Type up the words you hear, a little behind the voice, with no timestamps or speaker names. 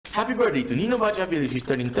Happy birthday to Nino Batsiashvili. She's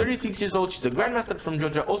turning 36 years old. She's a grandmaster from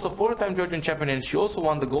Georgia, also 4-time Georgian champion, and she also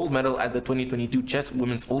won the gold medal at the 2022 Chess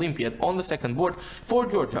Women's Olympiad on the second board for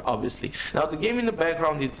Georgia, obviously. Now, the game in the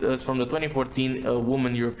background is from the 2014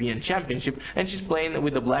 Women European Championship, and she's playing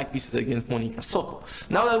with the black pieces against Monica Soko.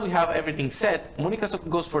 Now that we have everything set, Monica Soko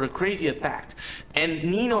goes for a crazy attack, and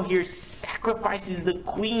Nino here sacrifices the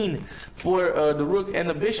queen for the rook and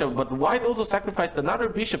the bishop, but white also sacrificed another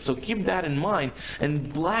bishop, so keep that in mind.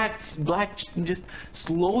 And black just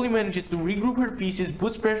slowly manages to regroup her pieces,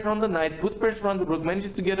 puts pressure on the knight, puts pressure on the rook,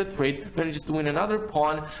 manages to get a trade, manages to win another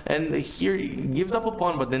pawn, and here gives up a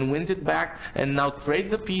pawn but then wins it back, and now trades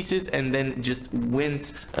the pieces and then just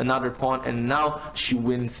wins another pawn, and now she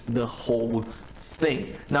wins the whole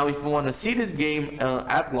thing. Now, if you want to see this game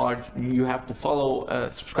at large, you have to follow,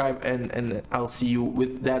 subscribe, and I'll see you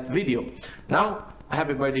with that video. Now,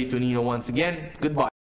 happy birthday to Nino once again. Goodbye.